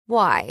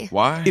Why?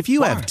 Why? If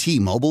you have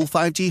T-Mobile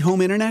 5G home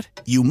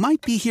internet, you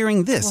might be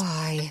hearing this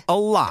Why? a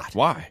lot.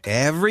 Why?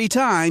 Every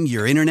time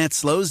your internet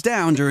slows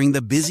down during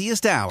the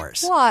busiest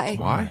hours. Why?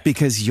 Why?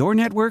 Because your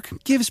network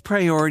gives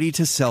priority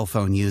to cell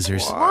phone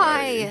users.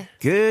 Why?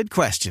 Good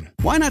question.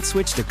 Why not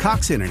switch to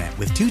Cox Internet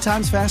with 2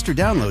 times faster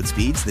download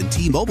speeds than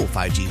T-Mobile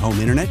 5G home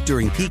internet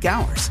during peak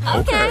hours?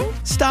 Okay.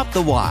 Stop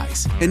the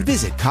whys and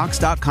visit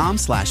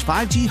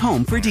cox.com/5G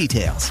home for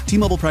details.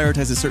 T-Mobile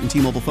prioritizes certain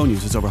T-Mobile phone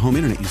users over home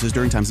internet users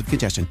during times of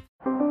congestion.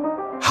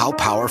 How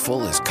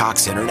powerful is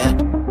Cox Internet?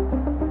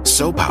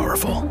 So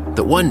powerful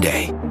that one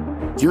day,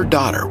 your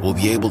daughter will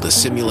be able to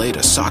simulate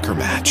a soccer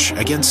match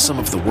against some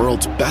of the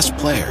world's best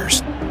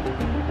players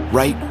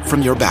right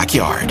from your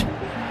backyard.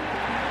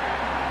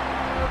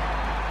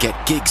 Get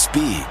gig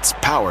speeds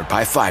powered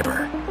by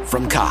fiber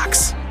from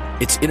Cox.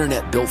 It's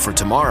internet built for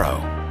tomorrow,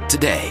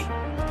 today.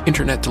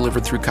 Internet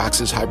delivered through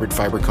Cox's hybrid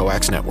fiber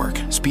coax network.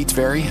 Speeds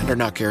vary and are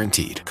not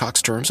guaranteed.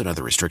 Cox terms and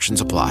other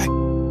restrictions apply.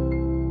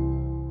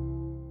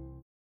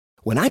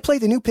 When I play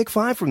the new Pick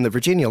 5 from the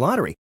Virginia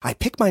Lottery, I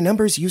pick my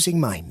numbers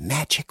using my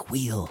magic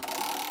wheel.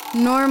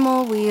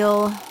 Normal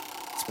wheel.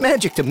 It's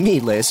magic to me,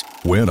 Liz.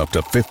 Win up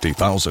to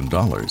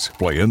 $50,000.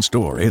 Play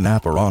in-store,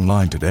 in-app, or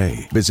online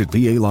today. Visit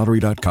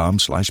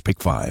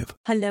VALottery.com/pick5.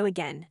 Hello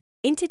again.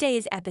 In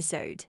today's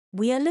episode,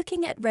 we are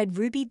looking at Red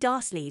Ruby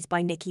Da Sleeze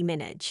by Nicki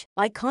Minaj.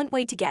 I can't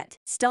wait to get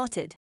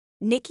started.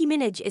 Nicki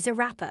Minaj is a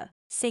rapper,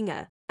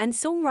 singer, and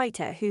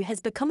songwriter who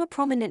has become a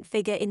prominent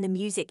figure in the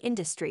music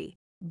industry.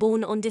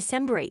 Born on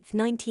December 8,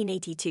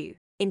 1982,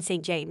 in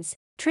St. James,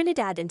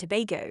 Trinidad and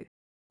Tobago,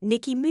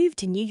 Nicki moved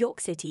to New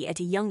York City at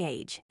a young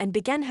age and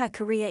began her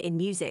career in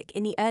music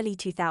in the early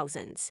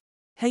 2000s.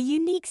 Her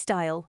unique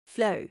style,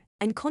 flow,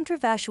 and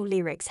controversial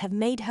lyrics have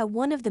made her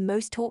one of the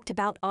most talked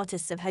about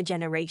artists of her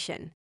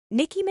generation.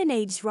 Nicki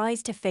Minaj's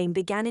rise to fame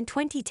began in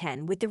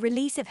 2010 with the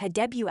release of her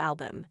debut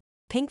album,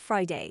 Pink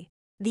Friday.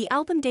 The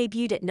album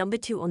debuted at number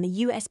 2 on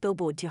the US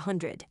Billboard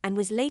 200 and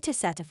was later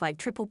certified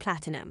triple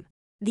platinum.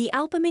 The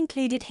album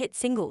included hit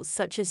singles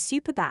such as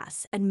Super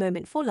Bass and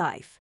Moment for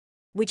Life,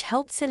 which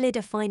helped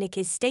solidify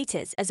Nicki's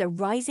status as a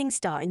rising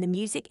star in the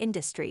music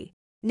industry.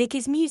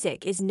 Nicki's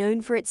music is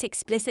known for its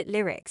explicit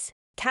lyrics,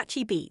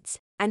 catchy beats,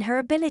 and her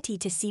ability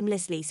to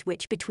seamlessly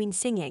switch between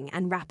singing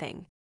and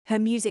rapping. Her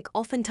music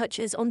often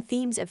touches on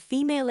themes of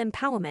female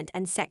empowerment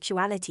and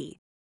sexuality,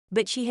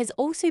 but she has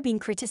also been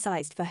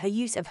criticized for her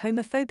use of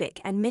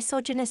homophobic and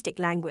misogynistic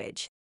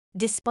language.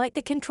 Despite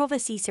the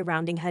controversy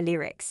surrounding her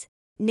lyrics,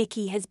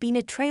 Nicki has been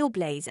a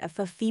trailblazer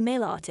for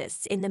female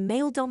artists in the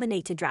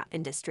male-dominated rap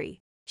industry.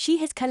 She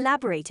has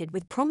collaborated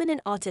with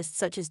prominent artists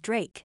such as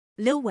Drake,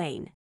 Lil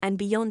Wayne, and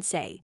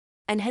Beyoncé,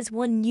 and has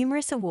won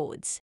numerous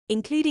awards,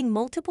 including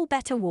multiple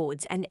BET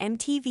Awards and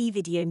MTV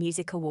Video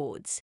Music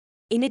Awards.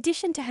 In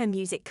addition to her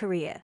music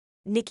career,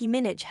 Nicki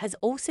Minaj has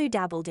also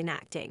dabbled in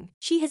acting.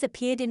 She has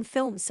appeared in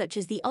films such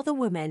as The Other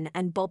Woman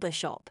and Bobber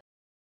Shop,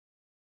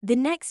 The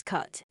Next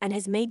Cut, and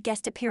has made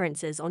guest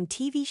appearances on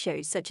TV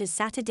shows such as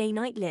Saturday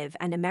Night Live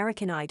and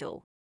American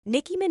Idol.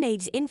 Nicki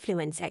Minaj's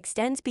influence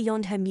extends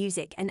beyond her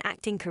music and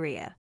acting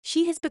career.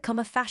 She has become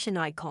a fashion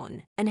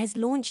icon and has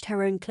launched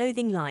her own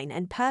clothing line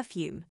and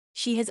perfume.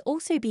 She has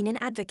also been an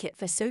advocate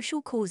for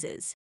social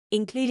causes,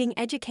 including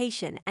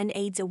education and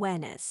AIDS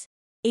awareness.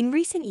 In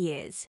recent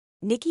years,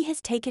 Nicki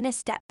has taken a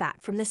step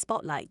back from the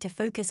spotlight to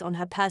focus on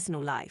her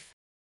personal life,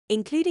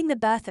 including the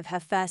birth of her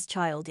first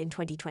child in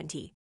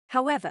 2020.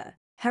 However,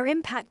 her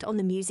impact on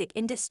the music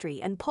industry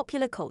and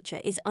popular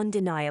culture is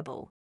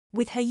undeniable.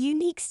 With her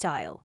unique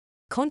style,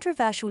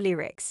 controversial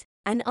lyrics,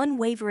 and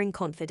unwavering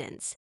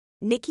confidence,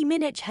 Nicki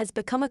Minaj has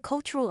become a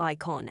cultural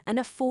icon and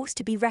a force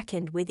to be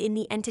reckoned with in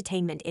the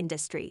entertainment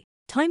industry.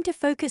 Time to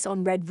focus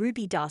on Red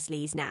Ruby Da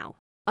Sleeze now.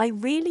 I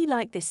really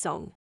like this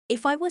song.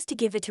 If I was to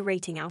give it a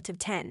rating out of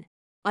 10,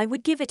 I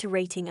would give it a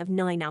rating of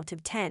 9 out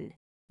of 10.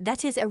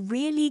 That is a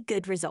really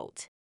good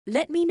result.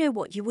 Let me know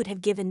what you would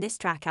have given this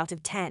track out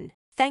of 10.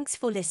 Thanks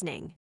for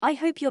listening. I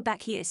hope you're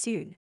back here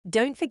soon.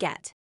 Don't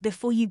forget,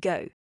 before you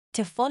go,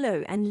 to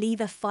follow and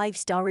leave a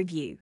 5-star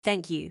review.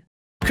 Thank you.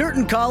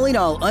 Curtain calling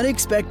all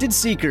unexpected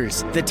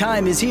seekers. The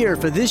time is here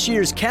for this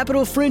year's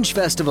Capitol Fringe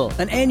Festival,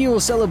 an annual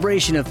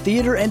celebration of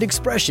theater and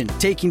expression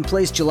taking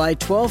place July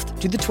 12th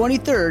to the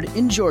 23rd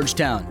in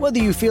Georgetown. Whether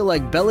you feel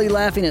like belly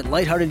laughing at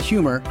lighthearted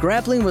humor,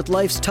 grappling with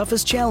life's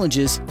toughest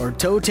challenges, or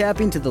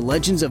toe-tapping to the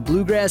legends of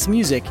bluegrass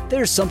music,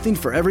 there's something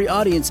for every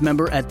audience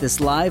member at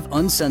this live,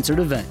 uncensored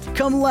event.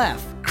 Come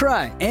laugh,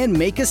 cry, and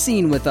make a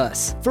scene with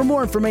us. For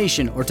more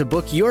information or to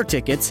book your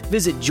tickets,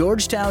 visit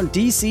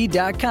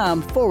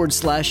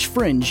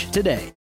georgetowndc.com/fringe today.